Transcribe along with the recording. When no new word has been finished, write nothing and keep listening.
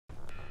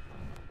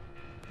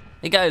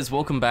Hey guys,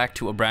 welcome back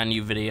to a brand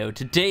new video.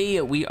 Today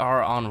we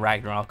are on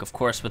Ragnarok, of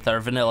course, with our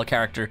vanilla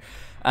character,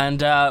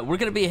 and we're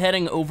going to be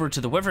heading over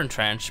to the Wyvern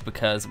trench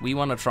because we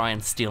want to try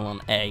and steal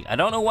an egg. I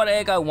don't know what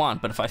egg I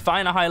want, but if I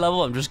find a high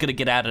level, I'm just going to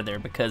get out of there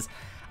because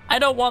I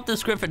don't want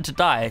this griffin to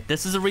die.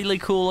 This is a really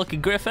cool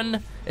looking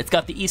griffin. It's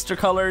got the Easter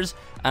colors,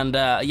 and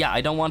yeah,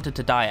 I don't want it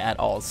to die at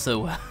all,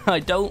 so I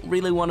don't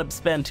really want to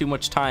spend too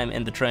much time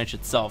in the trench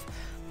itself.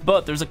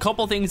 But there's a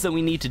couple things that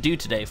we need to do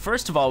today.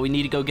 First of all, we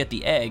need to go get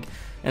the egg.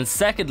 And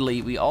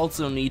secondly, we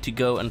also need to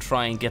go and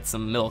try and get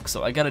some milk.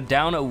 So I gotta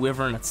down a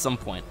wyvern at some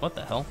point. What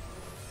the hell?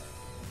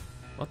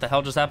 What the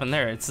hell just happened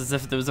there? It's as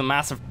if there was a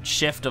massive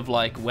shift of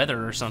like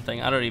weather or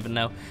something. I don't even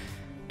know.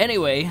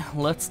 Anyway,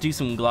 let's do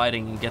some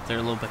gliding and get there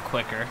a little bit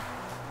quicker.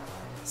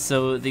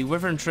 So the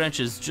Wyvern trench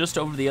is just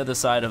over the other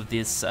side of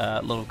this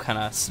little kind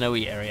of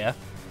snowy area.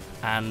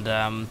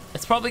 And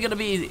it's probably going to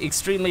be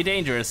extremely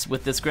dangerous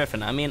with this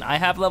griffin. I mean, I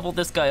have leveled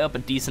this guy up a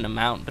decent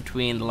amount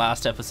between the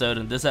last episode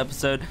and this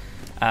episode.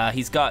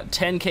 He's got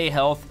 10k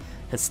health,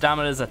 his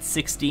stamina is at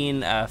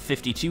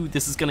 1652.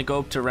 This is going to go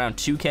up to around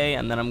 2k,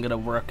 and then I'm going to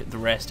work the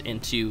rest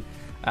into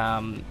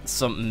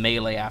some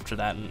melee after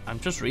that. And I'm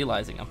just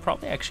realizing I'm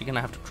probably actually going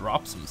to have to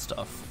drop some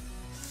stuff.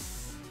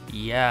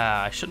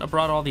 Yeah, I shouldn't have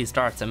brought all these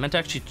darts. I meant to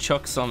actually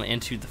chuck some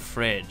into the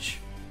fridge.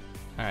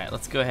 Alright,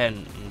 let's go ahead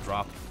and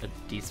drop a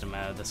decent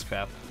amount of this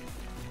crap.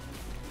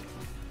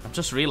 I'm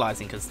just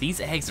realizing, because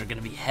these eggs are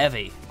going to be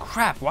heavy.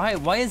 Crap,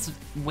 why is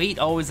weight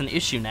always an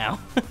issue now?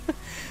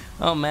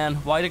 Oh man,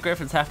 why do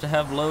griffins have to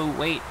have low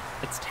weight?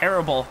 It's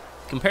terrible.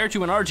 Compared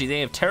to an RG, they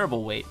have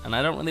terrible weight, and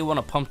I don't really want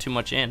to pump too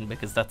much in,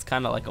 because that's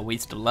kind of like a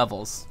waste of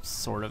levels,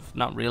 sort of.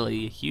 Not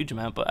really a huge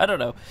amount, but I don't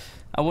know.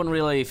 I wouldn't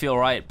really feel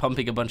right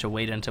pumping a bunch of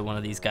weight into one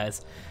of these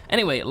guys.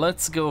 Anyway,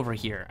 let's go over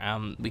here.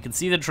 We can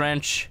see the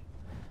trench.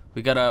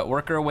 We gotta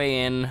work our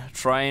way in,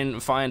 try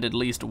and find at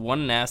least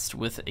one nest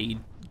with a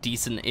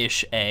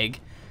decent-ish egg,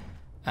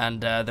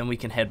 and then we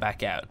can head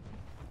back out.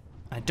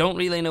 I don't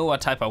really know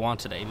what type I want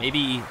today.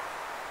 Maybe,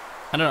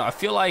 I don't know, I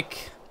feel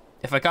like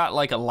if I got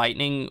like a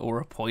lightning or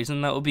a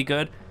poison, that would be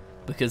good,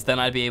 because then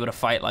I'd be able to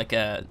fight like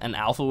an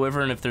alpha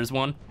wyvern if there's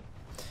one.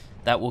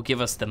 That will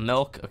give us the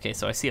milk. Okay,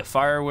 so I see a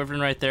fire wyvern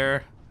right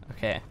there.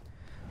 Okay,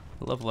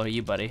 what level are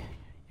you, buddy?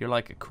 You're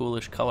like a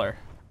coolish color.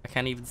 I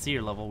can't even see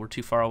your level, we're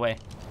too far away.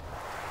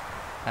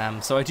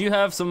 So I do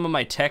have some of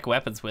my tech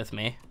weapons with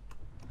me.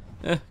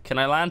 Can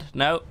I land?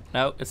 No,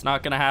 no, it's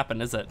not gonna happen,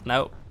 is it?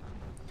 No.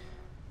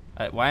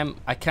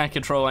 I can't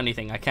control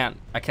anything. I can't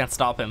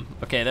stop him.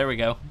 Okay, there we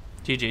go.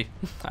 GG.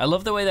 I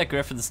love the way that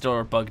griffins still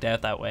are bugged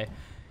out that way.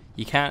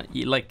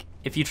 Like,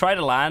 if you try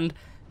to land,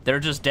 they're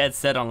just dead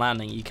set on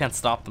landing. You can't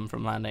stop them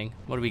from landing.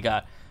 What do we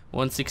got?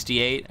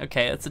 168.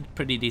 Okay, that's a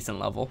pretty decent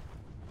level.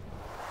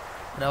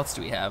 What else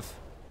do we have?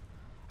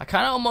 I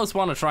kind of almost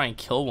want to try and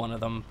kill one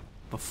of them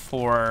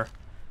before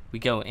we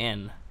go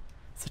in.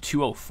 It's a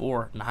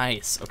 204.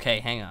 Nice.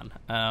 Okay, hang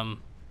on.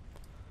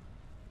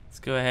 Let's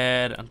go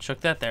ahead and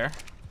chuck that there.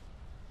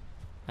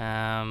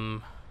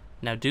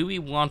 Now, do we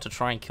want to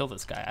try and kill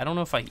this guy? I don't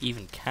know if I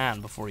even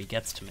can before he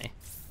gets to me.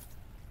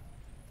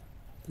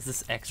 Is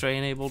this X-ray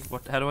enabled?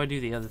 How do I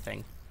do the other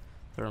thing?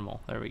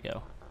 Thermal. There we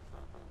go.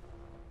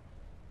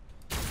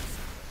 Did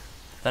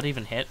that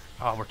even hit?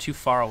 Oh, we're too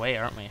far away,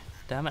 aren't we?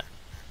 Damn it.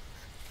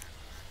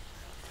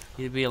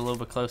 Need to be a little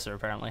bit closer,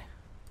 apparently.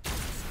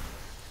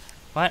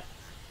 What?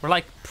 We're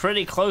like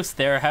pretty close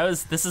there.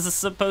 This is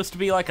supposed to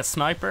be like a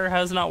sniper?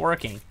 How's it not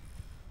working?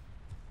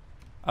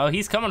 Oh,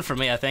 he's coming for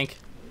me, I think.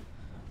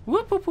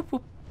 Whoop, whoop, whoop,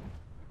 whoop.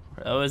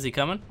 Oh, is he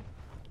coming?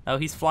 Oh,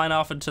 he's flying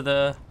off into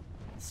the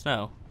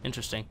snow.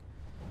 Interesting.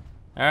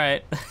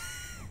 Alright.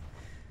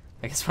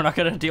 I guess we're not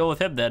gonna deal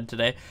with him then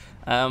today.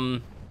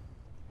 What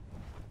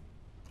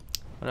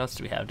else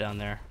do we have down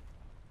there?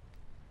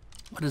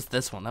 What is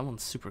this one? That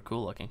one's super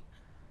cool looking.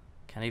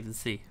 Can't even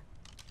see.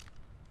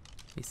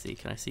 Let me see,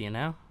 can I see you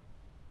now?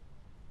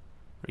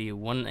 What are you,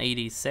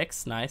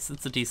 186? Nice,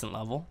 that's a decent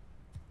level.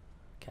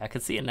 Okay, I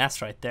can see a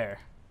nest right there.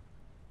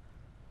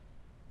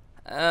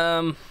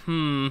 I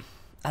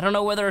don't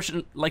know whether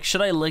should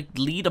I like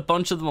lead a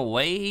bunch of them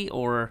away,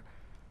 or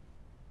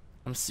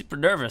I'm super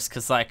nervous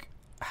because like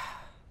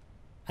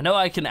I know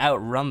I can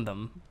outrun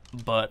them,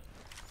 but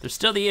there's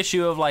still the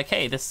issue of like,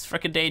 hey, this is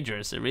freaking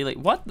dangerous. It really,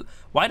 what?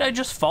 Why did I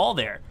just fall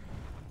there?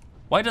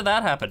 Why did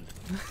that happen?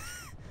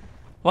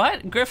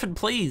 What? Griffin,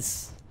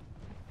 please.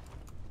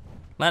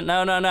 No,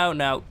 no, no,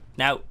 no,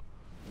 no.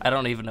 I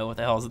don't even know what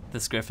the hell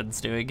this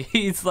griffin's doing.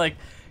 He's like,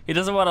 he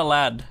doesn't want to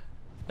land.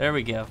 There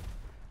we go.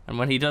 And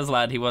when he does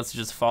land, he wants to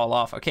just fall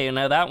off. Okay,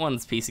 now that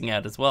one's piecing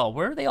out as well.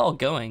 Where are they all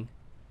going?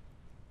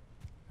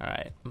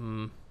 Alright.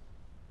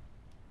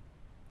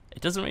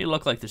 It doesn't really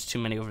look like there's too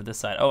many over this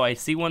side. Oh, I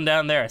see one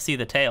down there. I see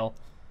the tail.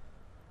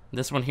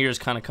 This one here is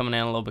kind of coming in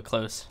a little bit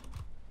close.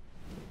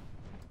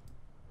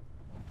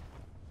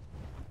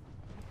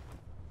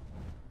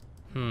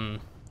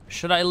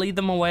 Should I lead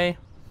them away?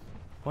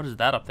 What is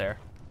that up there?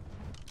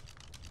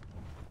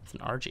 It's an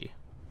RG.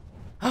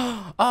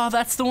 Oh,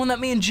 that's the one that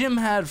me and Jim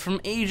had from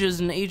ages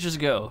and ages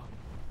ago.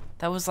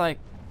 That was like...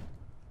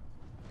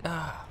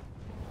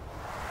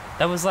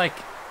 That was like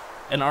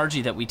an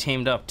RG that we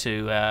teamed up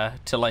to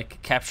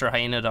like capture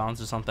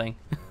hyenodons or something.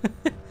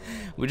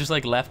 We just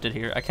like left it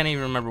here. I can't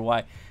even remember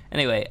why.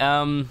 Anyway,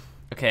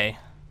 okay.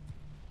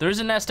 There's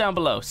a nest down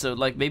below, so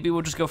like maybe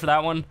we'll just go for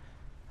that one.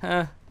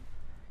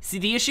 See,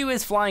 the issue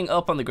is flying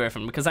up on the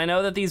griffin because I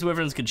know that these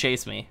wyverns could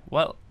chase me.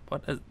 Well,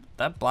 what is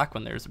that black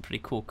one there is a pretty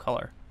cool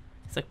color.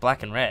 It's like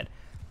black and red.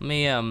 Let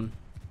me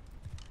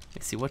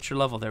see, what's your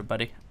level there,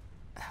 buddy?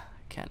 I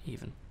can't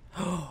even.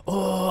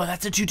 Oh,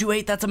 that's a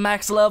 228. That's a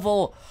max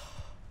level.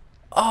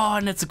 Oh,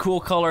 and it's a cool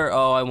color.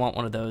 Oh, I want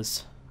one of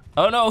those.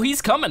 Oh no,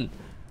 he's coming.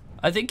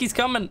 I think he's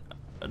coming.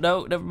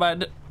 No, never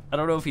mind. I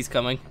don't know if he's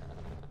coming.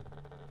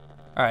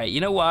 All right, you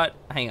know what?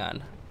 Hang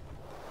on.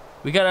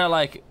 We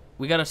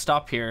gotta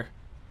stop here.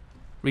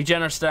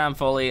 Regen our stam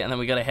fully, and then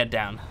we gotta head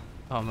down.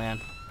 Oh man.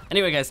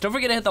 Anyway, guys, don't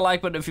forget to hit the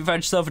like button if you found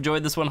yourself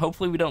enjoyed this one.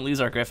 Hopefully we don't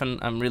lose our griffin.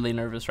 I'm really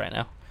nervous right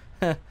now.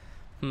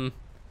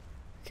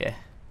 Okay.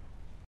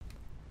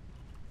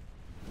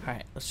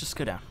 Alright, let's just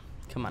go down.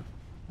 Come on.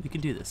 We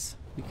can do this.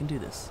 We can do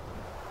this.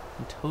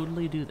 We can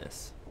totally do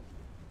this.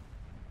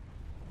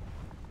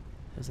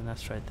 There's a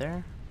nest right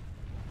there.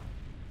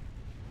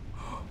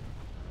 Are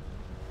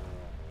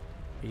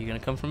you gonna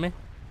come for me?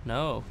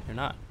 No, you're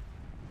not.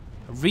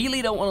 I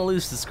really don't want to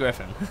lose this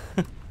griffin.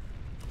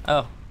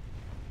 Oh.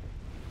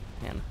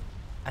 Man.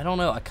 I don't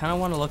know. I kind of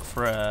want to look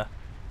for a...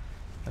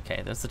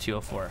 Okay, there's the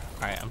 204.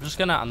 Alright,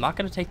 I'm not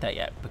gonna take that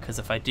yet, because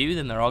if I do,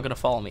 then they're all gonna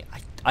follow me.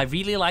 I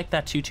really like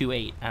that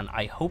 228, and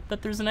I hope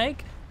that there's an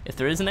egg. If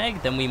there is an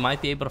egg, then we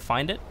might be able to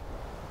find it.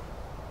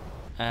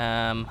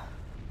 But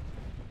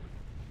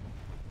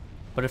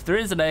if there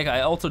is an egg,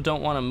 I also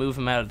don't want to move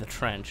him out of the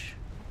trench.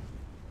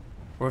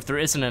 Or if there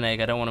isn't an egg,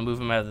 I don't want to move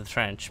him out of the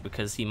trench,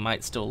 because he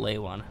might still lay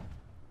one.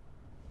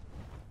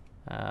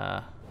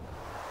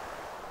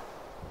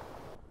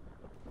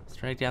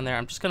 Right down there.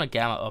 I'm just gonna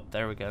gamma up.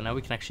 There we go. Now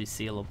we can actually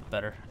see a little bit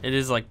better. It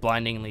is like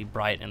blindingly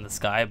bright in the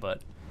sky,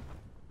 but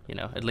you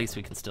know, at least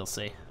we can still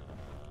see.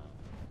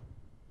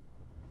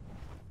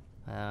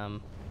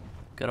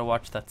 Gotta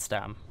watch that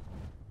stam.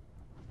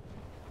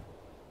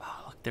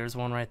 Oh, look, there's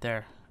one right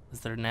there. Is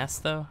there a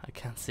nest though? I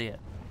can't see it.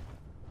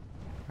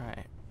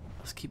 Alright,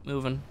 let's keep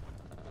moving.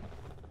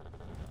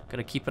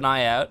 Gotta keep an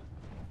eye out.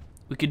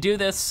 We could do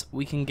this.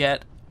 We can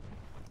get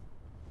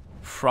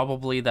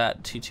probably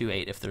that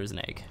 228 if there is an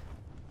egg.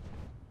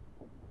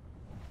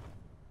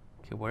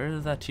 Okay, where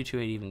did that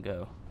 228 even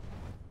go?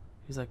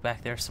 He's like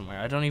back there somewhere.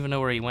 I don't even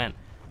know where he went.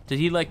 Did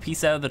he like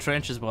piece out of the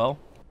trench as well?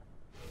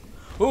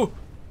 Oh!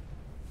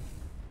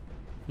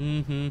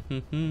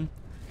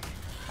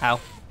 Ow.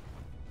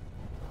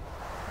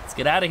 Let's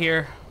get out of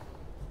here.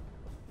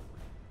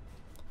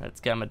 Let's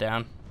gamma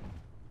down.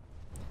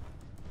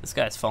 This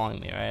guy's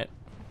following me, right?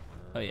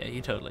 Oh yeah,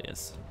 he totally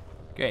is.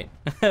 Great.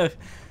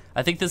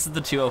 I think this is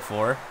the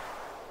 204.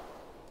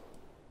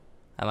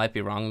 I might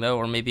be wrong though,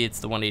 or maybe it's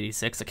the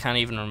 186. I can't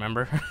even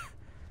remember.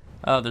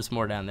 Oh, there's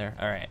more down there.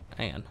 Alright,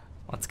 hang on.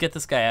 Let's get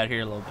this guy out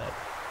here a little bit.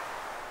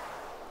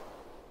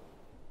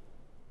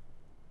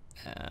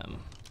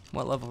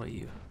 What level are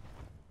you?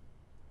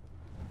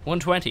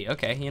 120.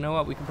 Okay, you know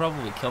what? We can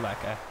probably kill that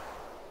guy.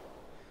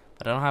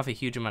 But I don't have a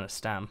huge amount of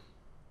stam.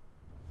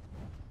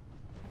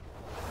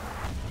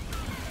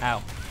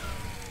 Ow.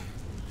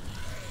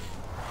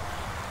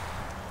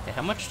 Okay,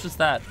 how much does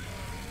that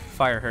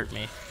fire hurt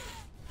me?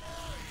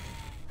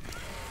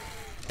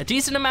 A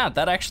decent amount.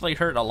 That actually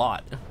hurt a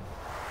lot.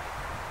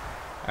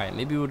 Alright,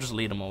 maybe we'll just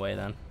lead him away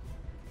then.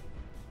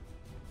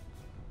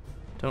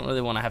 Don't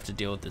really want to have to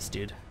deal with this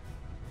dude.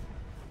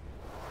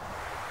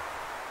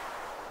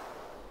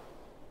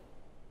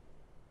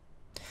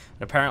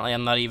 But apparently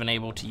I'm not even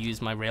able to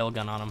use my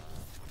railgun on him.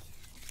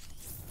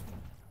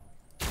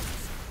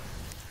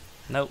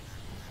 Nope.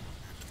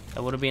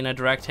 That would have been a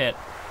direct hit.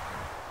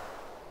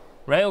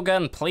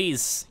 Railgun,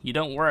 please. You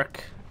don't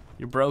work.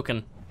 You're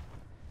broken.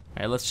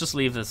 Alright, let's just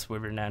leave this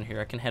wyvern down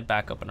here. I can head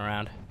back up and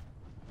around.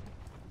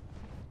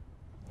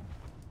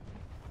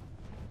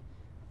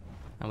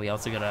 And we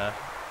also gotta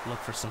look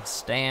for some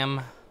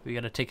stam. We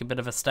gotta take a bit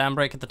of a stam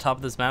break at the top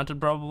of this mountain,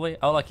 probably.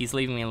 Oh, look, he's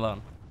leaving me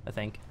alone, I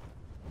think.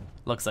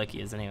 Looks like he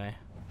is, anyway.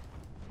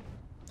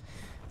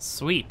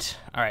 Sweet.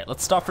 Alright,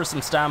 let's stop for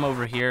some stam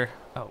over here.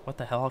 Oh, what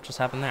the hell just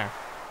happened there?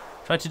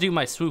 Tried to do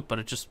my swoop, but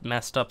it just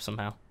messed up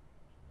somehow.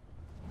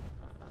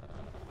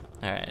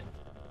 Alright.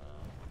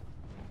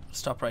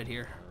 Stop right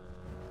here.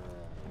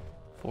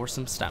 For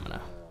some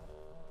stamina.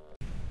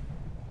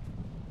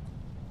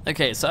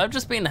 Okay, so I've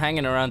just been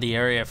hanging around the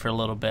area for a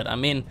little bit. I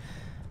mean,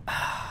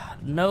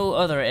 no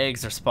other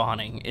eggs are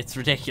spawning. It's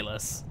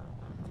ridiculous.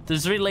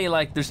 There's really,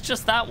 like, there's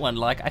just that one.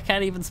 Like, I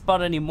can't even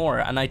spot any more.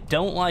 And I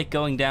don't like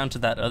going down to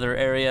that other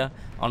area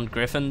on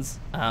griffins.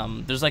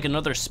 There's, like,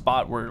 another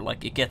spot where,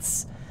 like, it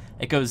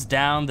goes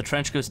down, the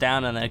trench goes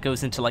down, and then it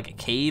goes into, like, a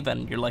cave,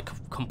 and you're, like,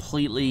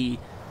 completely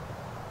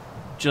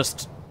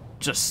just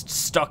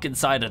stuck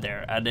inside of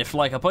there. And if,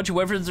 like, a bunch of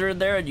wyverns are in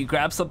there and you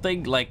grab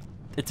something, like,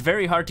 it's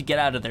very hard to get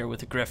out of there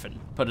with a griffin,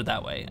 put it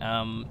that way.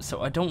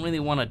 So I don't really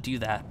want to do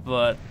that,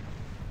 but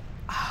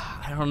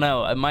I don't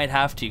know, I might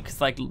have to,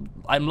 because like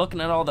I'm looking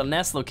at all the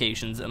nest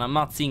locations and I'm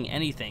not seeing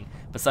anything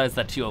besides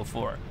that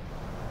 204.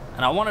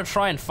 And I want to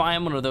try and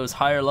find one of those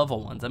higher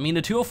level ones. I mean,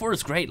 the 204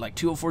 is great, like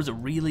 204 is a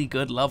really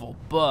good level,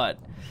 but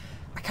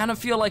I kind of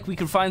feel like we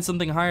could find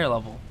something higher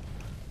level.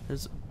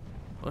 There's,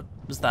 what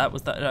was that?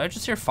 Did I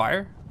just hear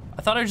fire?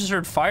 I thought I just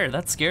heard fire,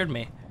 that scared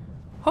me.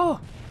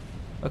 Oh,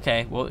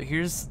 okay, well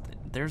there's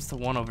the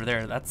one over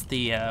there. That's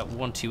the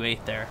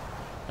 128 there.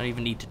 I don't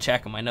even need to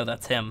check him, I know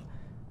that's him.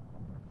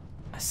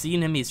 I've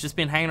seen him, he's just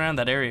been hanging around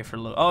that area for a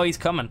little. Oh, he's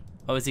coming.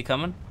 Oh, is he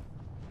coming?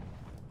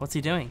 What's he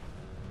doing?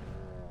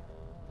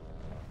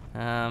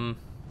 You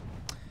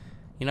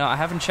know, I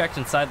haven't checked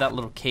inside that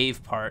little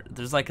cave part.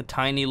 There's like a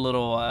tiny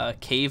little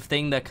cave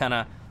thing that kind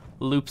of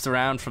loops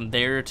around from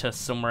there to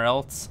somewhere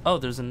else. Oh,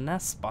 there's a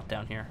nest spot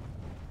down here.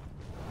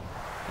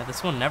 Yeah,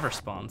 this one never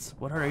spawns.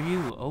 What are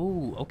you?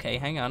 Oh, okay,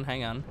 hang on,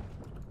 hang on.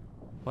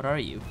 What are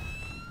you?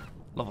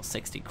 Level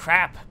 60.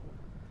 Crap!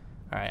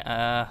 Alright,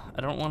 I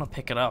don't want to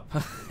pick it up.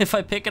 If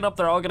I pick it up,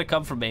 they're all gonna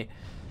come for me.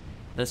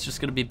 That's just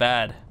gonna be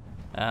bad.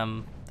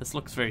 This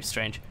looks very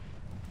strange.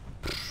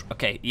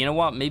 Okay, you know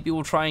what? Maybe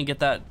we'll try and get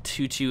that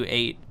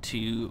 228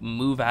 to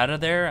move out of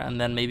there, and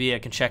then maybe I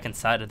can check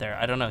inside of there.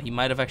 I don't know, he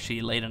might have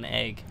actually laid an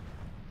egg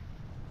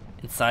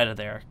inside of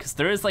there, because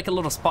there is like a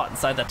little spot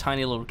inside that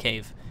tiny little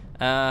cave.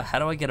 How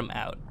do I get him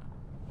out?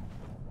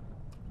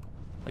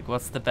 Like,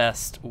 what's the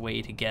best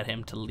way to get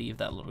him to leave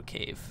that little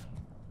cave?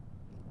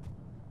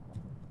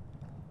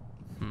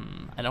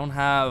 I don't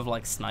have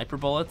like sniper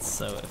bullets,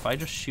 so if I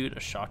just shoot a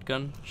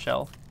shotgun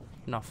shell,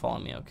 you're not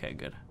following me, okay,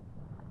 good.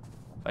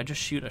 If I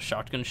just shoot a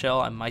shotgun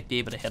shell, I might be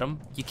able to hit him.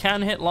 You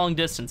can hit long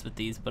distance with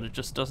these, but it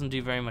just doesn't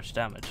do very much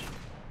damage.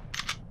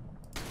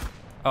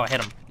 Oh, I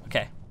hit him.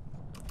 Okay.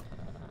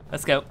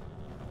 Let's go.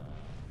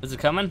 Is it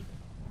coming?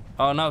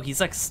 Oh no, he's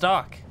like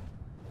stuck.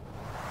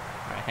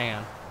 Alright, hang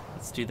on.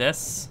 Let's do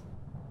this.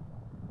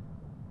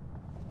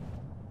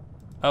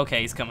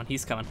 Okay, he's coming,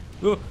 he's coming.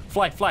 Ooh,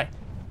 fly, fly.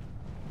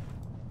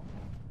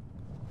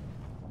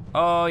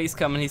 Oh, he's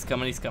coming, he's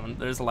coming, he's coming.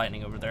 There's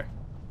lightning over there.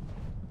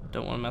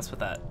 Don't want to mess with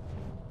that.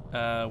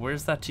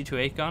 Where's that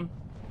 228 gone?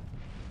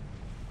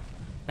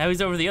 Now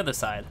he's over the other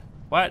side.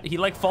 What? He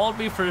like followed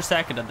me for a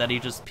second and then he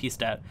just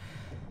pieced out.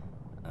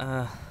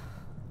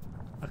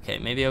 Okay,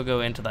 maybe I'll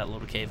go into that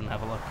little cave and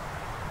have a look.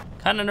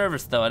 Kinda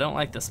nervous though, I don't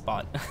like this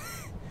spot.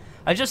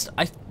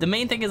 The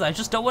main thing is I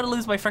just don't want to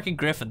lose my freaking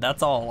griffin,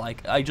 that's all.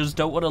 Like, I just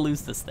don't want to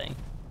lose this thing.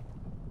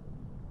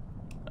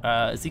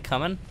 Is he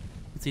coming?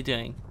 What's he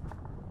doing?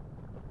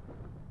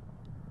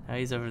 Now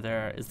he's over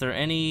there. Is there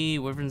any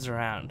wyverns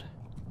around?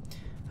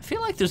 I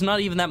feel like there's not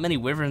even that many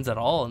wyverns at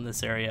all in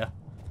this area.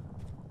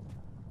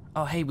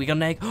 Oh, hey, we got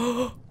an egg.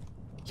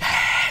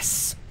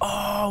 Yes!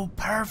 Oh,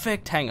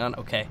 perfect. Hang on,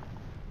 okay.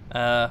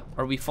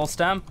 Are we full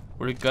stam?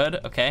 We're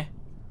good, okay.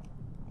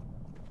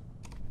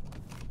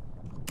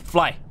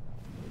 Fly.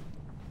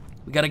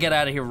 We gotta get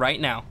out of here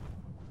right now.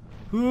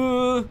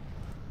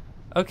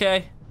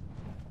 Okay.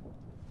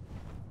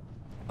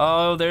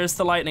 Oh, there's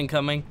the lightning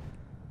coming.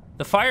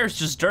 The fire's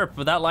just dirt,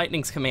 but that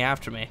lightning's coming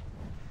after me.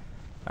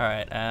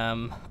 Alright,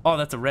 oh,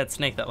 that's a red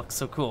snake. That looks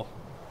so cool.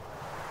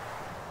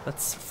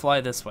 Let's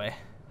fly this way.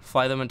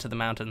 Fly them into the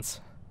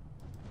mountains.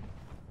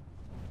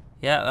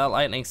 Yeah, that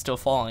lightning's still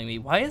following me.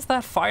 Why is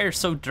that fire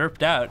so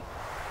derped out?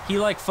 He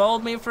like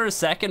followed me for a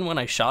second when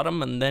I shot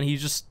him, and then he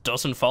just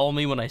doesn't follow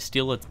me when I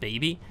steal its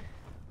baby.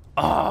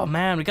 Oh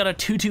man, we got a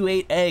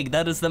 228 egg.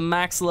 That is the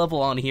max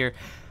level on here.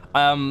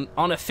 On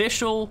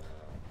official,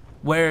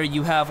 where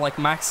you have like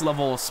max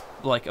levels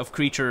like of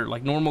creature,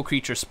 like normal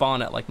creatures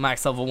spawn at like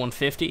max level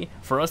 150.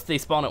 For us, they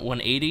spawn at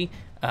 180.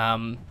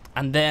 And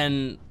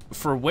then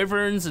for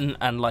wyverns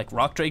and like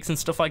rock drakes and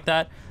stuff like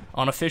that,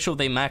 on official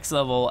they max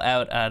level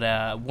out at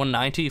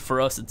 190.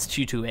 For us, it's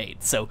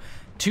 228. So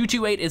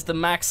 228 is the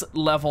max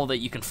level that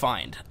you can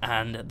find,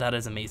 and that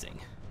is amazing.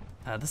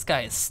 This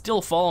guy is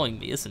still following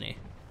me, isn't he?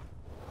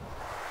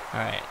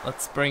 Alright,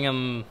 let's bring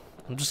him.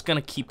 I'm just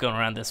gonna keep going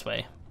around this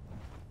way.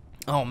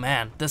 Oh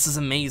man, this is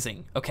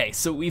amazing. Okay,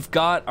 so we've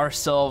got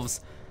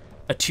ourselves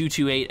a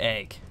 228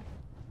 egg.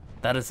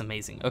 That is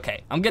amazing.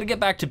 Okay, I'm gonna get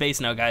back to base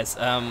now, guys.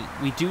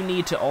 We do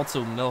need to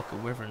also milk a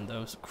wyvern,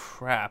 though, so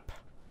crap.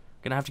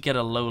 Gonna have to get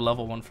a low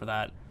level one for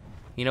that.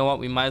 You know what,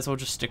 we might as well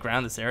just stick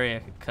around this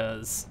area,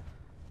 because...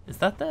 Is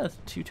that the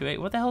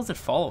 228? What the hell is it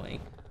following?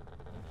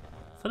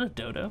 Is that a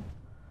dodo?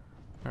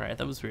 Alright,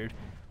 that was weird.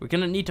 We're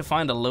gonna need to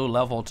find a low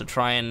level to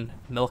try and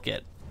milk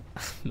it.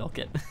 Milk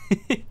it.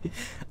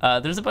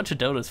 There's a bunch of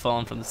dodos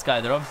falling from the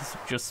sky. They're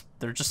obviously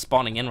they're just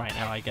spawning in right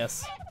now, I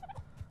guess.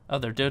 Oh,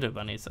 they're dodo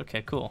bunnies.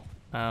 Okay, cool.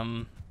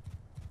 Alright,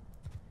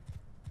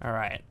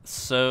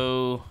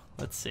 so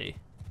let's see.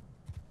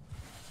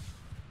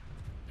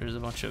 There's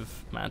a bunch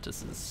of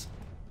mantises.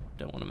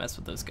 Don't want to mess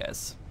with those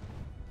guys.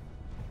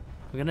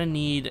 We're gonna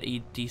need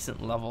a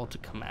decent level to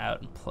come out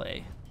and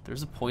play.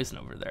 There's a poison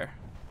over there.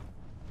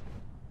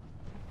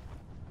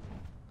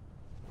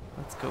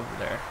 Let's go over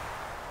there.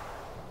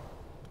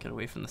 Get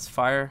away from this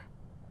fire.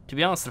 To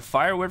be honest, the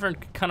fire wyvern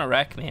could kind of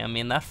wreck me. I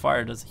mean, that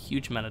fire does a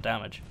huge amount of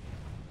damage.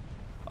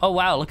 Oh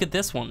wow, look at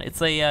this one.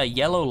 It's a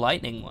yellow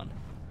lightning one.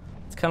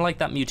 It's kind of like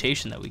that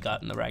mutation that we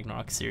got in the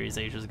Ragnarok series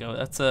ages ago.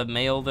 That's a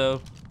male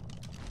though.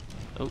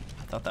 Oh,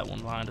 I thought that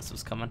one behind us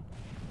was coming.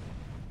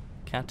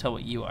 Can't tell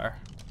what you are.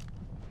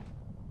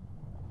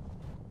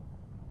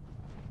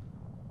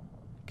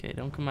 Okay,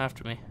 don't come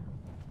after me.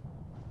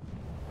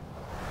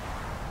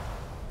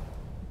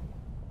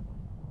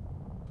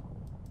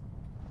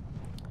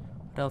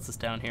 What else is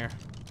down here?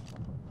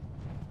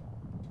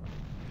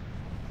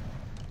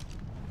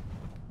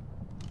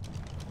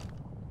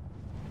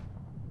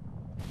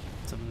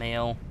 It's a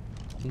male.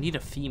 We need a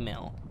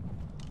female.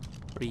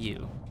 What are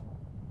you?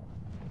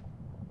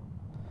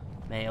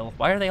 Male.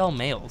 Why are they all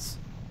males?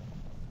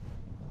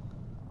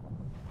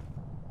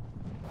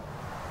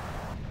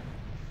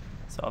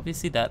 So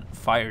obviously that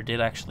fire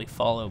did actually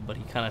follow, but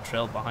he kind of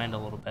trailed behind a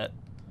little bit.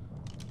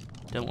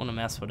 Don't want to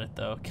mess with it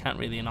though. Can't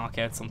really knock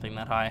out something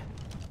that high.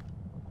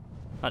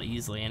 Not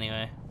easily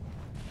anyway.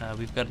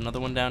 We've got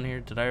another one down here.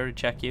 Did I already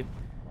check you?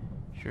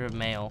 You're a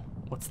male.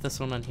 What's this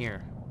one on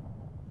here?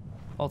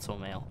 Also a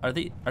male. Are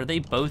they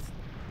both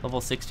level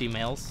 60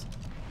 males?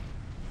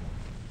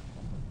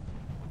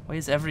 Why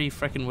is every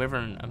frickin'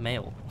 wyvern a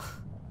male?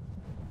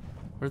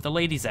 Where are the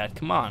ladies at?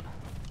 Come on.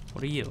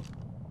 What are you?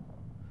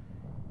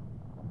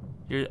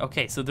 You're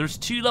okay, so there's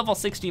 2 level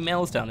 60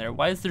 males down there.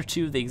 Why is there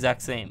 2 the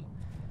exact same?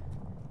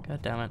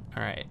 God damn it.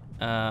 Alright.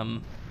 I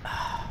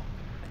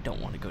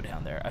don't want to go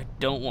down there. I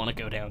don't want to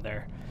go down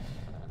there.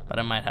 But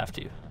I might have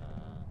to.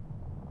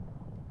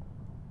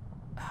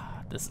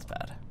 This is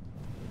bad.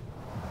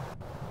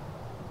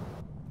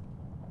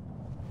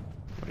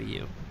 What are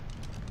you?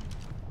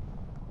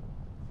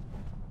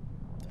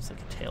 There's like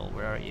a tail.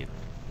 Where are you?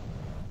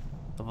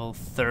 Level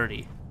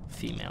 30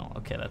 female.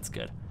 Okay, that's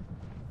good.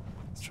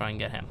 Let's try and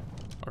get him.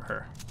 Or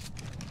her.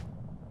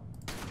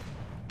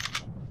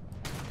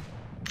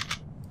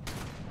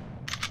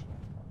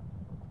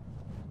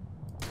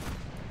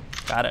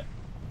 Got it.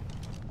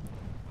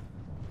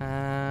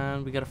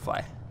 And we gotta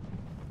fly.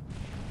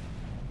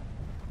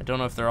 I don't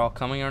know if they're all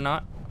coming or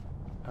not.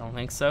 I don't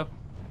think so.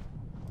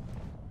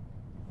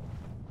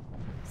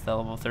 Is that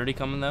level 30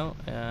 coming though?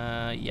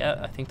 Yeah,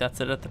 I think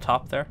that's it at the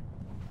top there.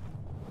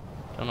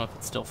 Don't know if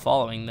it's still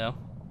following though.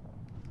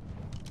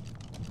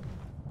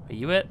 Are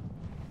you it?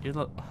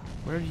 You're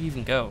where did you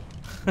even go?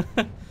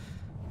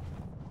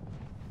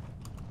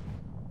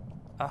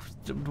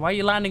 Why are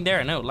you landing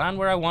there? No, land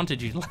where I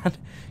wanted you to land.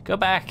 Go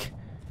back.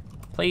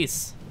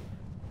 Please.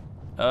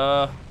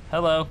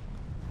 Hello.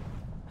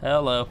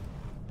 Hello.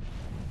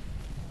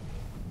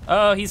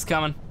 Oh, he's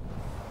coming.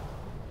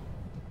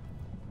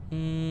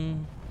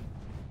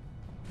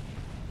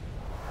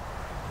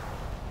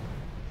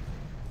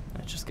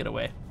 Let's just get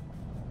away.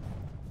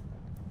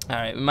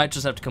 Alright, we might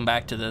just have to come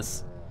back to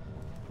this.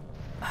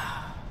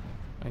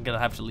 I'm gonna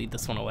have to lead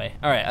this one away.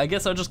 Alright, I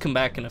guess I'll just come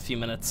back in a few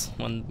minutes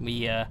when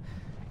we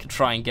can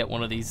try and get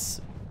one of these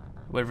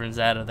wyverns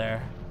out of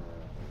there.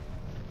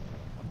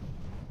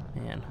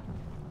 Man.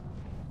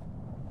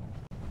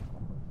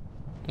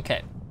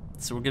 Okay,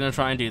 so we're gonna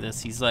try and do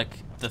this. He's like,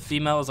 the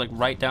female is like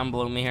right down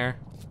below me here.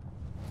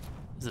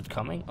 Is it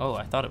coming? Oh,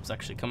 I thought it was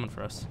actually coming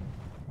for us.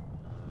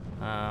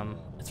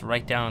 It's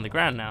right down on the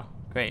ground now.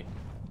 Great.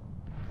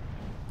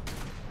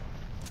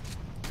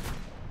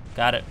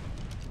 Got it.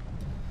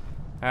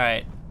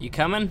 Alright, you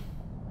coming?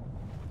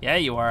 Yeah,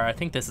 you are. I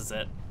think this is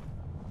it.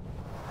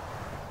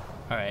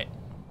 Alright.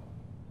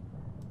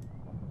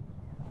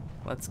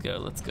 Let's go,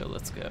 let's go,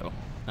 let's go.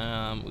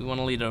 We want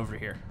to lead over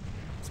here.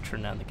 Let's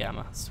turn down the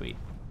gamma. Sweet.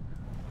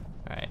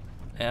 Alright.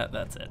 Yeah,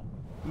 that's it.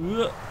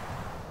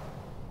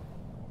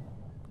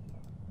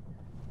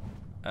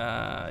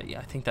 Yeah,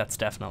 I think that's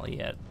definitely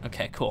it.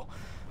 Okay, cool.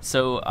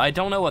 So, I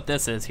don't know what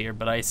this is here,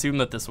 but I assume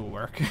that this will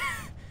work.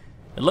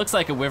 It looks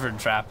like a wyvern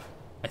trap,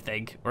 I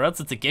think. Or else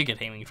it's a giga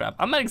taming trap.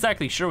 I'm not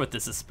exactly sure what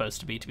this is supposed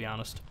to be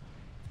honest.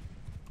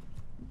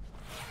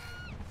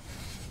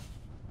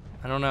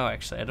 I don't know,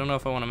 actually. I don't know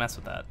if I want to mess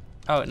with that.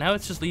 Oh, now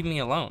it's just leaving me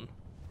alone.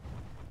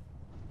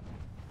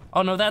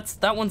 Oh, no,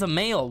 that one's a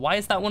male. Why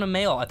is that one a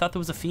male? I thought there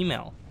was a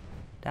female.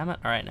 Damn it.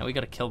 All right, now we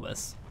got to kill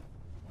this.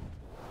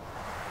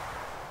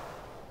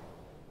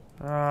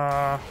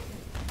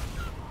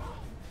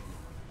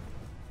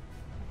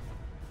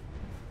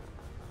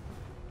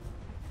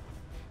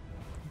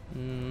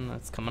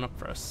 That's coming up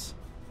for us.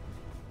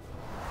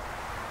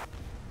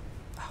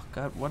 Oh,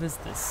 God, what is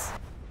this?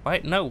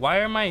 Why? No, why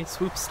are my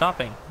swoops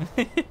stopping?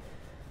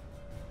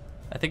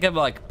 I think I'm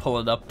like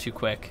pulling up too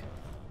quick.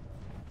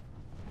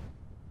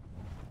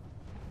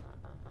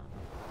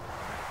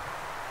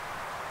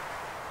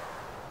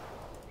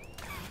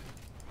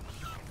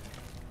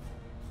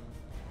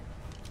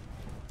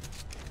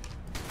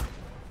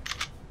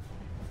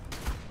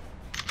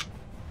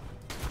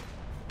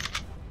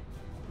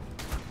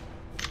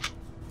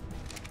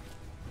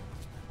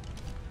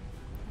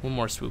 One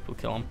more swoop will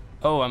kill him.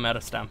 Oh, I'm out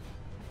of stam.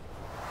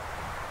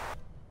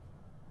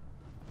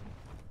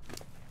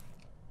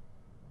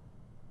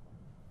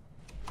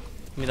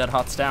 Give me that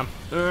hot stam.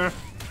 Urgh.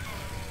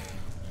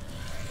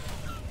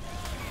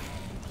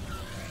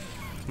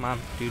 Come on,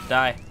 dude,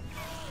 die.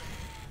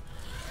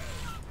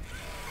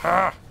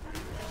 Ah!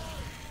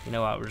 You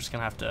know what? We're just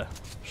gonna have to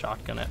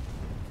shotgun it.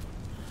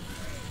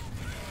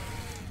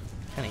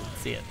 Can't even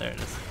see it. There it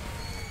is.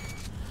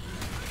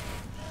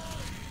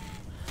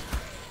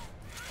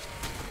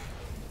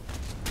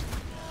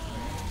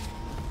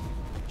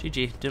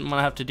 GG. Didn't want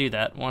to have to do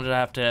that. Wanted to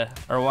have to,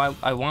 or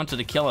I wanted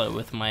to kill it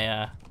with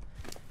my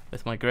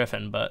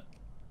griffin, but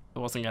it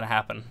wasn't gonna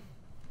happen.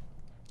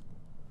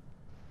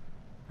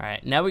 All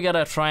right, now we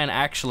gotta try and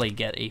actually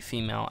get a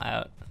female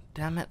out.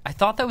 Damn it! I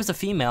thought that was a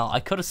female.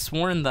 I could have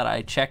sworn that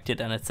I checked it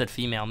and it said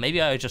female.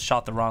 Maybe I just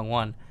shot the wrong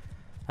one.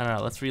 I don't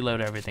know. Let's reload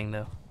everything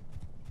though.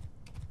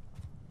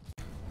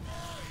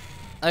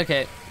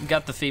 Okay,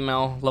 got the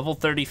female, level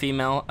 30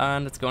 female,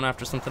 and it's going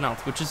after something else,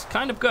 which is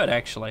kind of good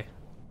actually.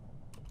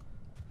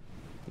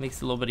 Makes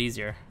it a little bit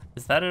easier.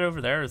 Is that it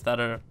over there, or is that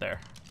it up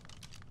there?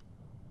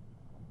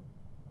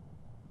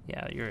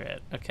 Yeah, you're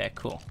it. Okay,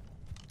 cool.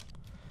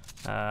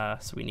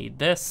 So we need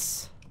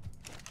this.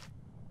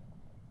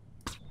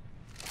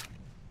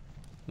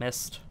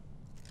 Missed.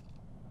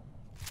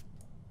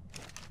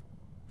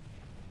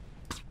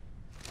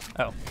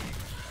 Oh,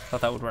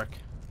 thought that would work.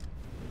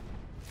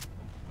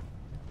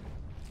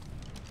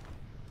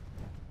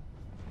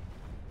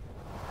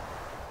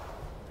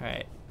 All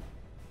right.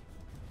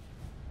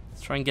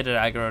 Let's try and get it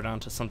aggroed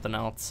onto something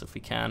else if we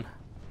can.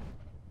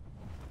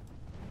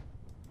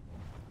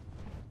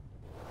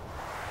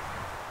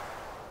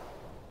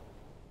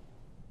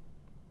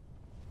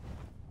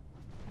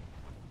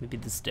 Maybe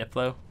this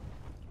Diplo.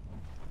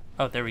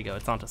 Oh, there we go.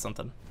 It's onto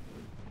something.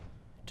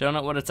 Don't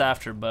know what it's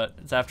after, but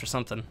it's after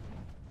something.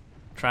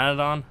 Trying it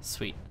on?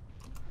 Sweet.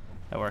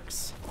 That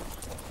works.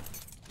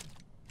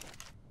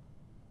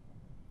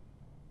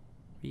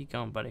 Where you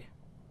going, buddy?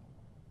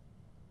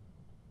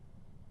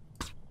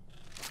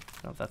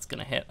 I don't know if that's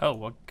gonna hit. Oh,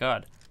 well,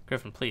 God.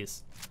 Griffin,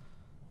 please.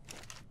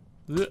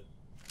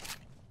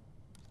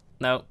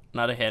 No,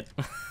 not a hit.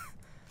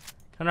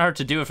 Kind of hard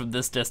to do it from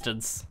this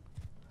distance.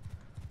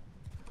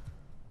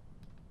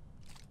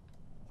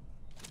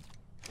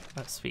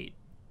 Oh, sweet.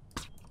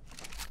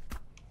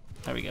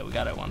 There we go, we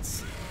got it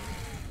once.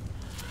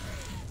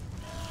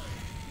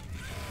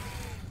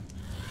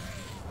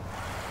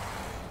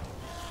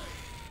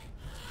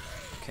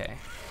 Okay,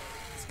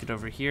 let's get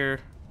over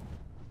here.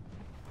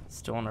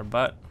 Still on our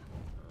butt.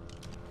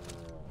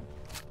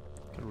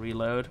 Gotta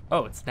reload.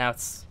 Oh, it's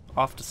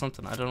off to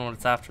something. I don't know what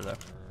it's after though.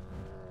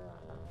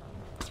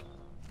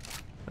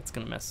 That's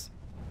gonna miss.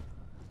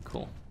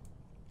 Cool.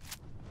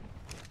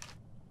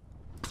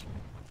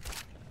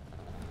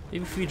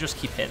 Maybe if we just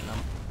keep hitting them.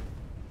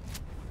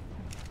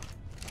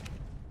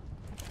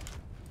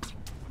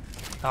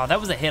 Oh, that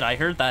was a hit. I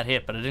heard that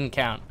hit, but it didn't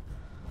count.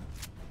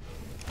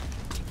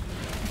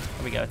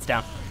 There we go. It's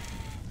down.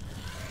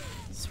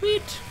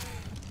 Sweet.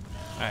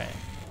 All right.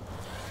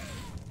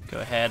 Go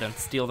ahead and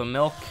steal the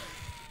milk.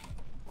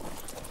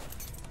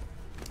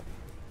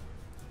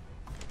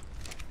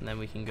 And then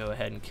we can go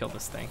ahead and kill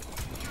this thing.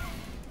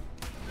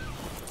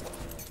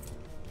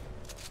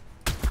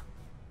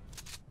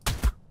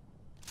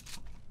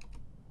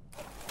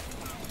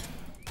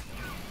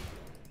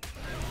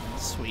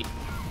 Sweet.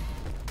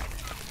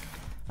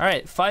 All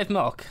right, 5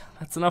 milk.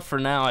 That's enough for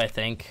now, I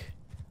think.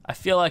 I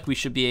feel like we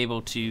should be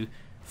able to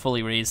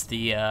fully raise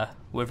the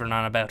Wyvern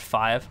on about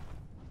 5.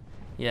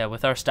 Yeah,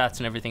 with our stats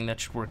and everything, that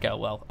should work out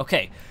well.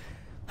 Okay,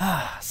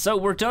 so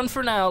we're done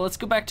for now. Let's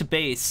go back to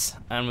base,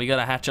 and we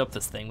gotta hatch up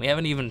this thing. We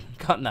haven't even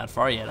gotten that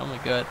far yet. Oh my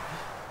god.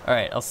 All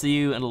right, I'll see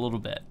you in a little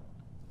bit.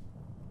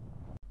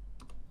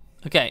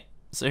 Okay,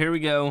 so here we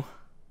go.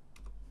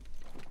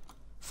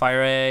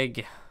 Fire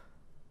egg.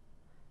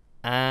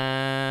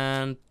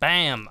 And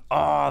bam!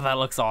 Oh, that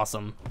looks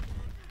awesome.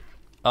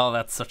 Oh,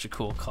 that's such a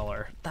cool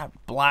color. That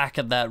black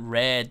and that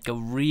red go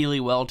really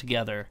well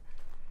together.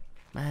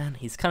 Man,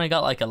 he's kind of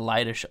got like a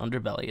lightish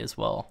underbelly as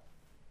well.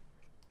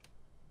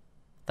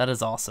 That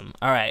is awesome.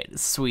 All right,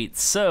 sweet.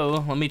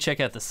 So let me check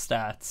out the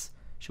stats.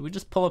 Should we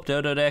just pull up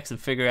Dododex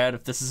and figure out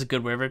if this is a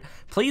good Wyvern?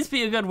 Please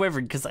be a good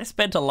Wyvern, because I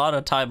spent a lot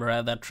of time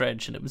around that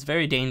trench and it was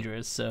very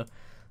dangerous. So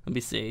let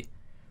me see.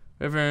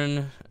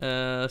 Wyvern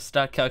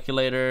stat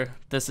calculator.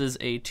 This is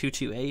a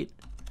 228.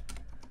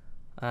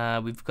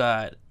 We've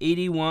got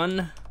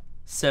 81,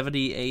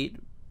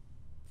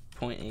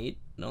 78.8.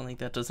 Don't think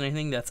that does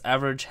anything. That's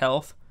average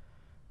health.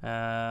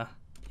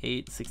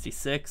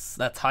 866.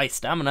 That's high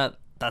stamina.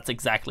 That's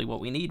exactly what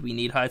we need. We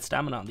need high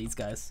stamina on these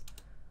guys.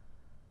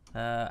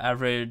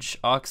 Average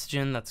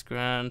oxygen. That's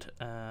grand.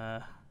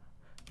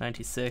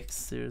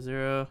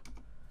 9600.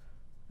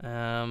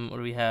 What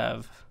do we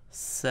have?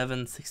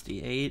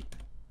 768.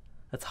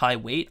 That's high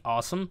weight.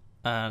 Awesome.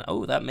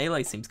 Oh, that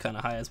melee seems kind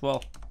of high as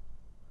well.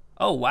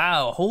 Oh,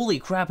 wow. Holy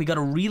crap. We got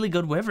a really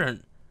good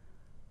Wyvern.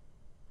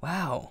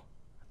 Wow.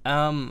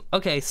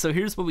 Okay, so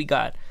here's what we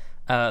got.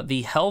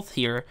 The health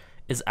here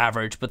is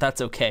average, but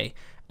that's okay.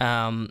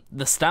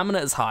 The stamina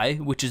is high,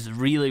 which is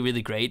really,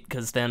 really great,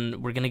 because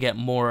then we're going to get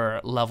more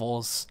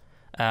levels,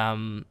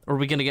 or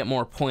we're going to get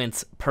more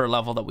points per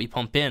level that we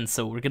pump in,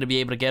 so we're going to be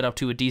able to get up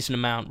to a decent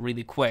amount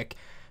really quick.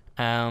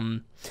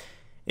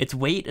 Its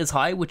weight is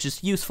high, which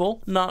is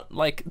useful. Not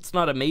like, it's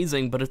not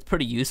amazing, but it's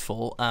pretty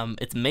useful.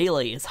 Its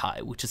melee is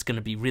high, which is going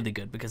to be really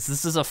good because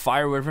this is a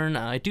fire wyvern.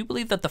 And I do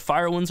believe that the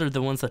fire ones are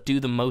the ones that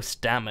do the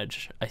most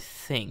damage, I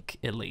think,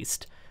 at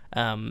least.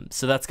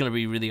 So that's going to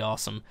be really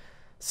awesome.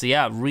 So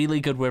yeah,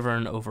 really good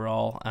wyvern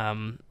overall.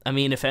 I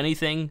mean, if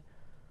anything,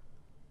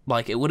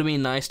 like, it would have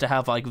been nice to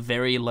have like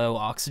very low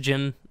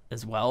oxygen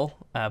as well.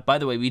 By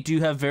the way, we do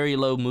have very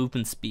low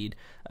movement speed.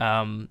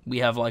 We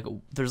have like,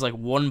 there's like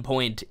 1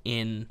 point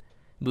in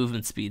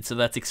movement speed, so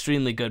that's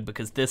extremely good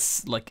because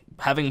this, like,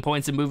 having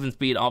points in movement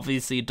speed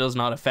obviously does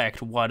not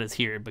affect what is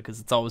here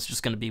because it's always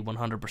just going to be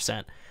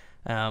 100%,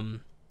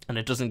 and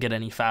it doesn't get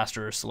any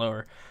faster or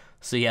slower.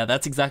 So yeah,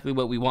 that's exactly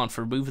what we want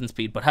for movement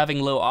speed, but having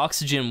low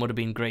oxygen would have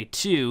been great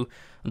too.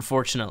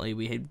 Unfortunately,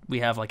 we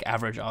have like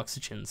average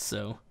oxygen,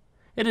 so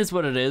it is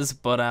what it is,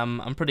 but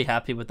I'm pretty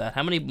happy with that.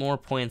 How many more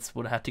points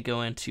would have to go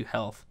into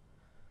health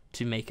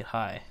to make it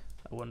high,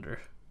 I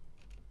wonder?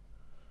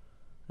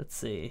 Let's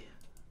see.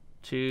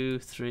 2,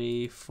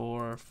 3,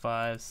 4,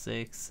 5,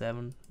 6,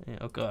 7.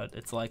 Oh god,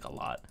 it's like a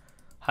lot.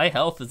 High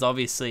health is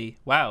obviously,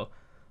 wow.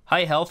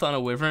 High health on a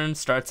wyvern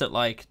starts at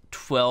like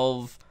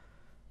 12k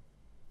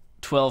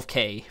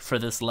for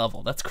this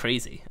level. That's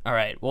crazy. All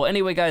right. Well,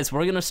 anyway, guys,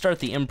 we're gonna start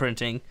the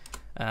imprinting.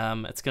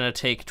 It's gonna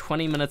take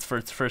 20 minutes for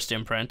its first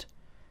imprint,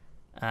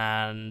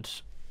 and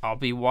I'll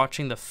be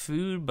watching the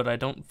food, but I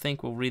don't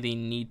think we'll really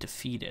need to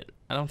feed it.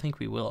 I don't think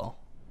we will.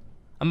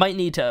 I might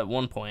need to at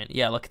one point.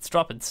 Yeah, look, it's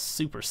dropping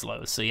super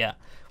slow, so yeah,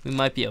 we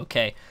might be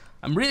okay.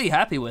 I'm really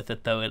happy with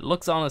it, though. It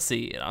looks,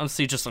 it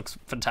honestly just looks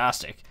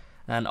fantastic.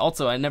 And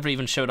also, I never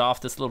even showed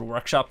off this little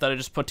workshop that I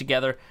just put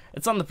together.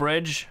 It's on the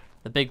bridge,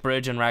 the big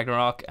bridge in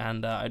Ragnarok,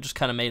 and I just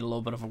kind of made a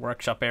little bit of a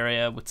workshop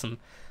area with some,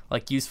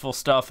 like, useful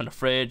stuff and a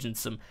fridge and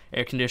some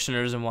air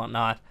conditioners and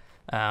whatnot.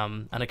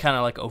 And it kind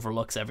of, like,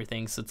 overlooks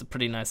everything, so it's a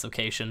pretty nice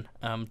location.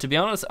 To be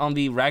honest, on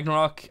the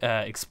Ragnarok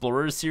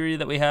Explorers series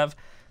that we have,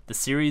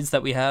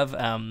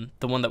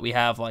 the one that we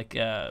have, like,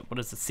 what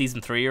is it,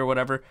 season 3 or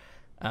whatever,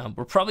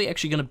 we're probably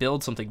actually going to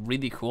build something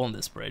really cool on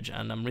this bridge,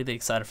 and I'm really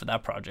excited for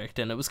that project.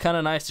 And it was kind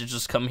of nice to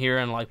just come here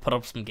and, like, put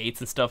up some gates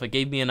and stuff. It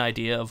gave me an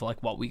idea of,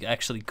 like, what we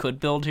actually could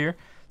build here,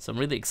 so I'm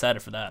really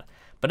excited for that.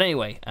 But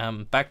anyway,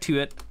 back to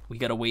it. We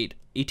gotta wait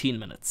 18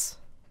 minutes.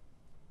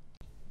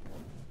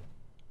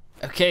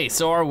 Okay,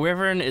 so our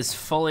wyvern is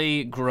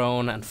fully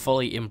grown and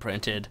fully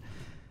imprinted.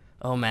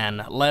 Oh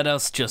man, let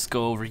us just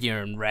go over here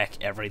and wreck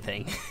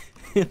everything.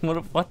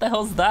 What the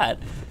hell's that?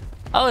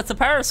 Oh, it's a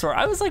parasaur.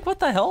 I was like, what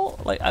the hell?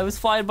 Like, I was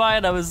flying by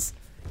and I was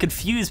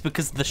confused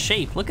because of the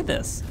shape. Look at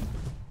this.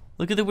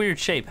 Look at the weird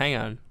shape. Hang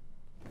on.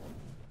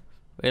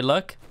 Wait,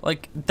 look.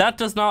 Like, that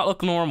does not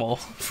look normal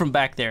from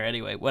back there.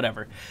 Anyway,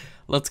 whatever.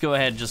 Let's go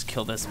ahead and just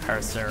kill this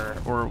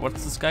parasaur. Or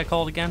what's this guy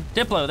called again?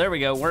 Diplo. There we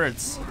go.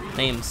 Words.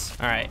 Names.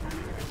 All right.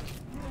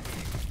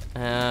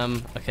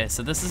 Okay,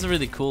 so this is a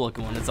really cool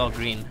looking one. It's all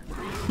green.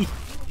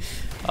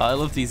 I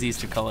love these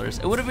Easter colors.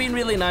 It would have been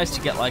really nice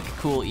to get like a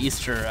cool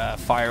Easter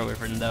fire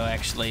wyvern though,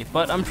 actually.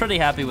 But I'm pretty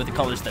happy with the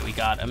colors that we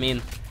got. I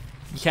mean,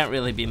 you can't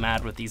really be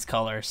mad with these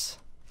colors.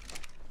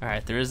 All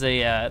right, there's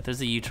a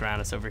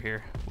Utyrannus over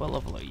here. What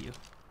level are you?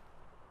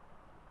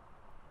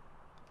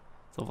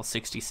 It's level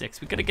 66.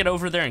 We gotta get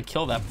over there and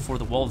kill that before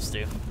the wolves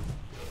do.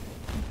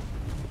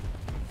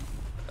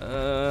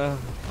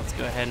 Let's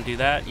go ahead and do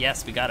that.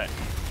 Yes, we got it.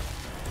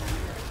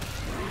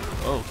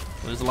 Oh,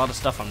 there's a lot of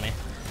stuff on me.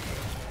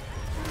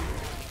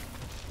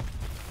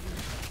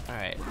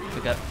 Alright,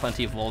 we got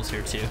plenty of wolves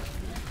here too.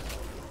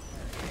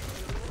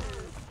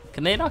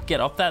 Can they not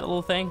get up that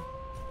little thing?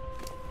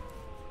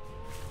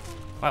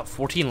 Wow,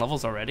 14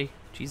 levels already?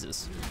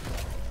 Jesus.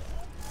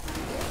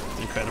 It's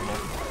incredible.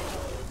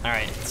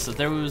 Alright, so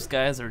those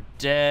guys are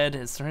dead.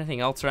 Is there anything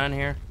else around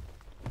here?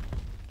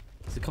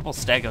 There's a couple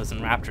stegos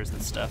and raptors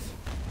and stuff.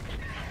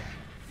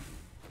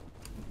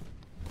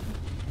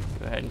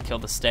 Go ahead and kill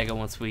the stego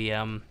once we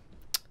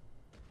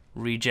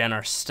regen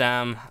our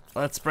stam.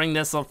 Let's bring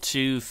this up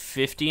to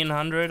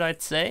 1500,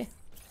 I'd say.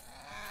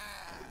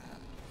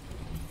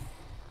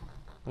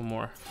 One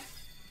more.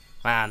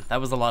 Man, that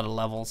was a lot of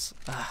levels.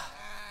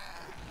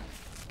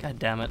 God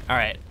damn it.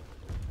 Alright.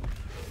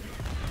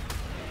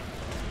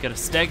 Got a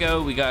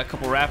stego, we got a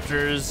couple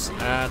raptors.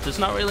 There's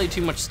not really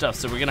too much stuff,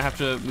 so we're gonna have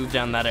to move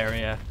down that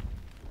area.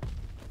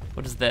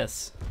 What is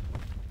this?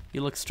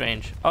 You look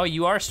strange. Oh,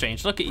 you are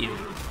strange. Look at you.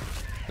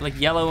 You're like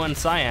yellow and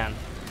cyan.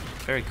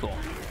 Very cool.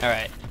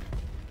 Alright.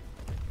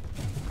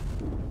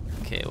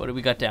 Okay, what do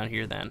we got down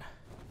here then?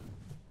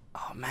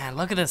 Oh man,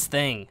 look at this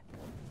thing.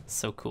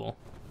 So cool.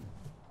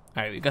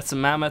 Alright, we got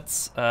some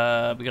mammoths. We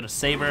got a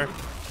saber.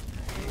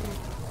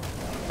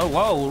 Oh,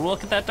 whoa,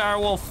 look at that dire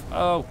wolf.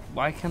 Oh,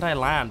 why can't I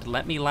land?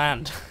 Let me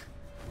land.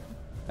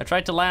 I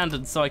tried to land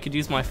and so I could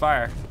use my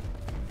fire.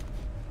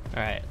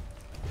 Alright.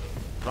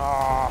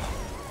 Oh.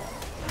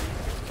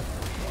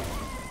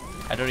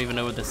 I don't even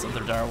know what this other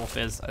dire wolf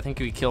is. I think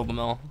we killed them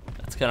all.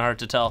 It's kind of hard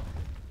to tell.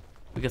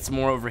 We got some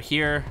more over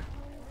here.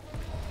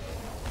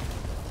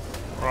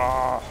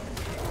 Alright.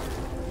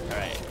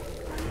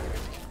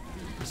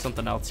 There's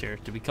something else here.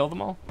 Did we kill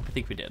them all? I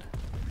think we did.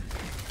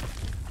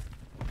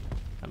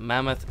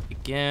 mammoth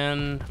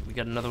again. We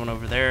got another one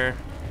over there.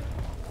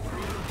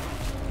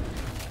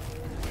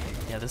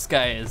 Yeah, this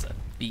guy is a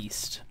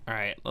beast. All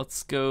right,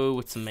 let's go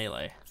with some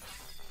melee.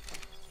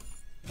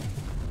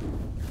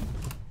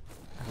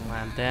 And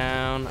land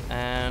down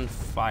and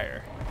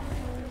fire.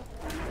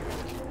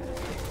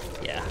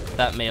 Yeah,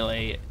 that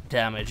melee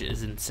damage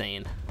is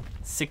insane.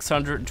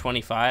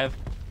 625,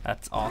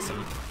 that's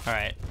awesome. All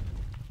right,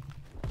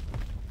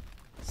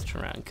 let's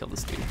turn around and kill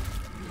this dude.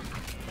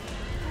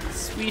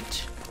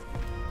 Sweet.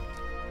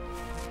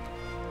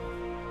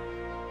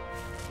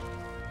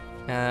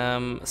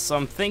 So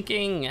I'm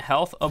thinking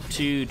health up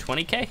to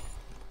 20k.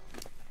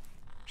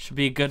 Should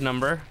be a good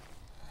number.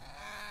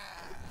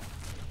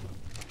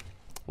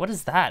 What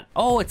is that?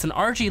 Oh, it's an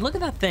RG. Look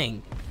at that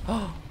thing.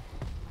 Oh,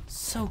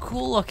 so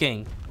cool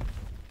looking.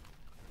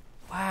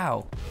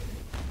 Wow.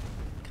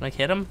 Can I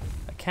hit him?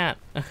 I can't.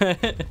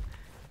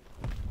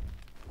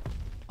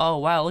 Oh,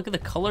 wow. Look at the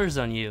colors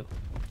on you.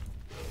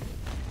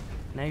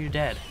 Now you're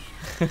dead.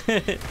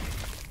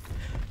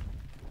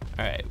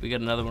 Alright, we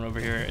got another one over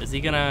here. Is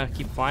he gonna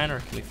keep flying or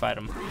can we fight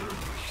him?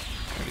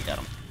 Oh, we got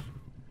him.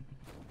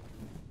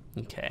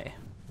 Okay.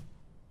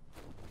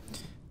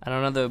 I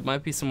don't know, there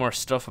might be some more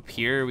stuff up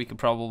here. We could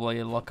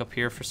probably look up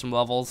here for some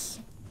levels.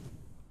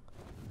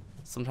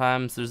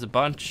 Sometimes there's a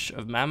bunch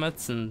of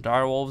mammoths and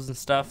direwolves and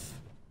stuff.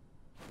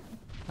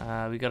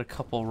 We got a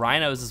couple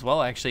rhinos as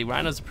well, actually.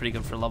 Rhinos are pretty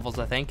good for levels,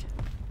 I think.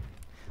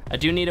 I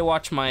do need to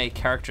watch my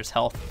character's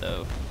health,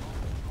 though.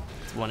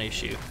 It's one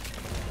issue.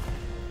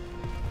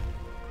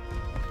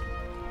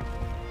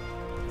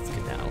 Let's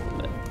get down a little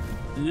bit.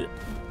 Ugh.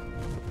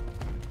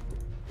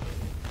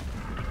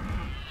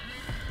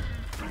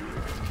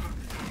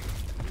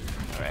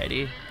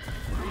 Alrighty.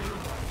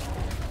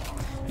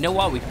 You know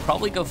what? We could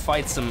probably go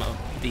fight some of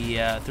the.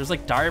 There's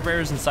like dire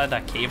bears inside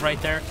that cave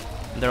right there,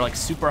 and they're like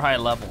super high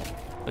level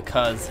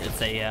because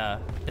it's a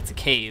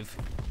cave,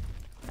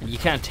 and you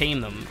can't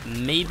tame them.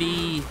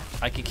 Maybe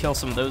I could kill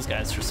some of those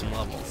guys for some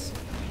levels.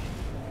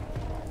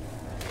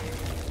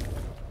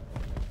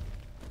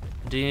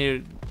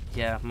 Dude,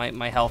 yeah,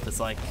 my health is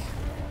like,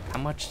 how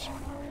much?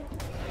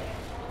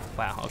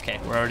 Wow. Okay,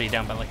 we're already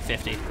down by like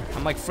 50.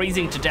 I'm like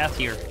freezing to death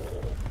here. All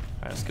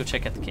right, let's go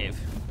check out the cave.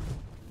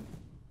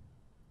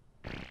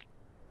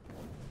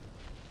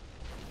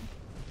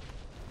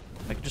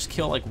 I could just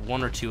kill like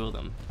one or two of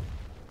them.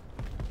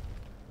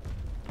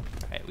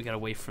 All right, we gotta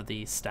wait for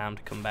the stam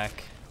to come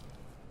back.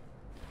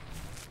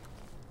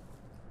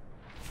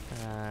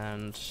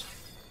 And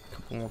a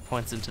couple more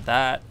points into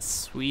that.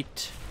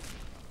 Sweet.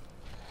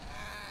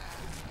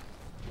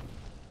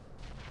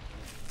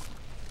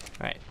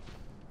 All right.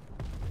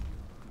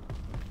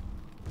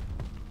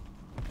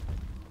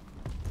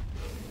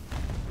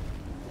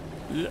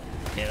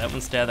 Okay, that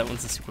one's dead. That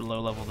one's a super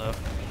low level though.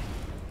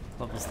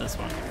 What level's this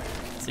one?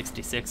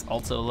 66,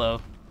 also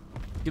low.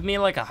 Give me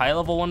like a high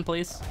level one,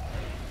 please.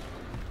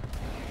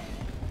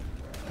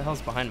 What the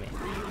hell's behind me?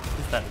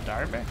 Is that a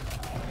dire bear?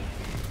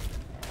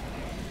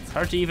 It's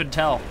hard to even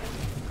tell.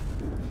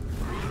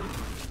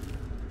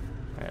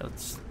 Alright,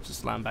 let's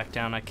just land back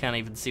down. I can't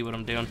even see what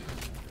I'm doing.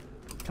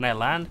 Can I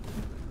land?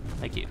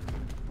 Thank you.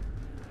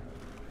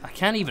 I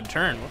can't even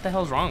turn. What the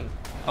hell's wrong?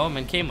 Oh, I'm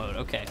in K mode.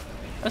 Okay.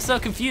 I was so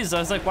confused. I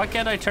was like, why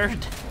can't I turn?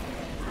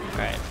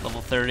 Alright, level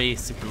 30,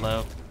 super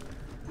low.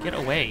 Get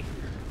away.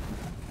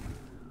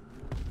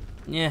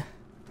 Yeah.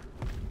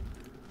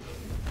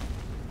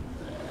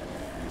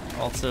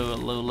 Also a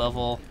low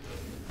level.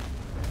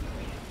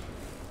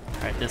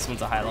 Alright, this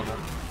one's a high level.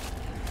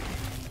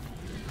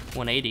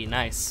 180,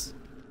 nice.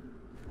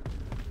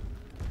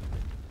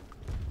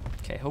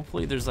 Okay,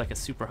 hopefully there's like a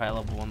super high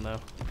level one though.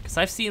 Because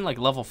I've seen like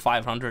level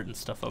 500 and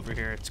stuff over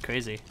here. It's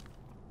crazy.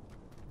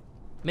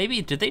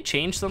 Maybe, did they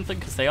change something?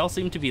 Because they all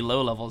seem to be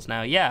low levels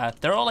now. Yeah,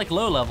 they're all like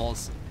low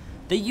levels.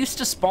 They used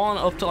to spawn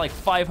up to like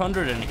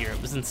 500 in here.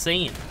 It was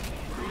insane.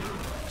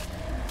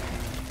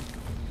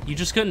 You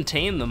just couldn't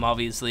tame them,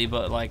 obviously,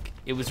 but like,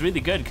 it was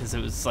really good because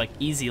it was like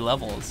easy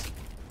levels.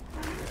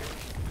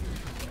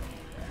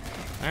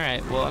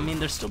 Alright, well, I mean,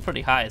 they're still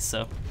pretty high,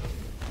 so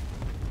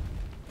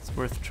it's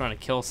worth trying to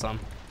kill some.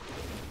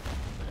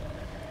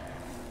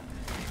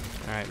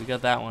 Alright, we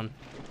got that one.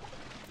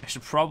 I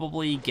should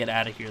probably get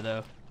out of here,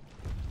 though.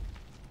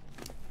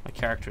 My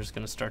character's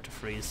gonna start to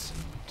freeze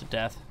to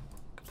death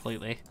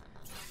completely.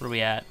 Where are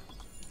we at?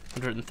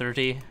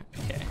 130?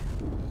 Okay.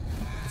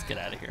 Let's get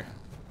out of here.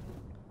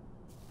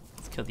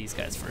 Let's kill these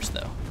guys first,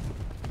 though.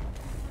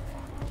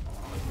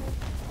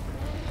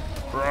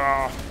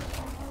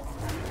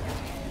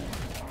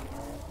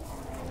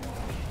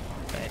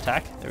 Okay,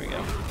 attack. There we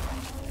go.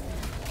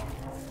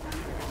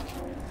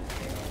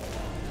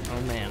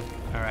 Oh, man.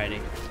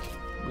 Alrighty.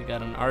 We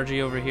got an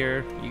RG over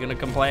here. You gonna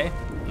come play?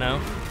 No?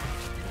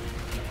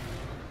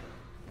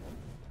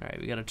 Alright,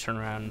 we gotta turn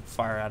around and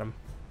fire at him.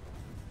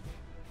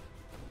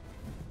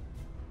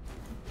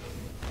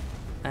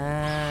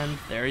 And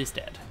there he's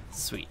dead.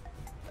 Sweet.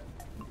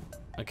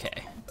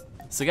 Okay.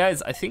 So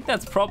guys, I think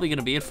that's probably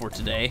gonna be it for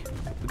today.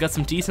 We've got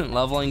some decent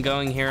leveling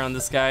going here on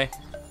this guy.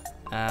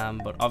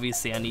 but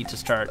obviously I need to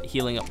start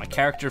healing up my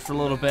character for a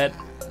little bit,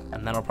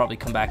 and then I'll probably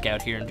come back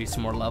out here and do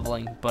some more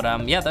leveling. But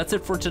yeah, that's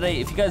it for today.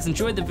 If you guys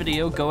enjoyed the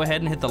video, go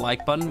ahead and hit the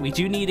like button. We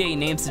do need a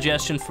name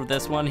suggestion for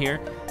this one here.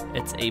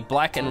 It's a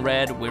black and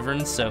red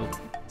wyvern, so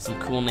some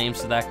cool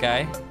names for that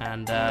guy.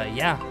 And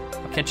yeah,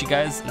 I'll catch you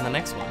guys in the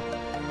next one.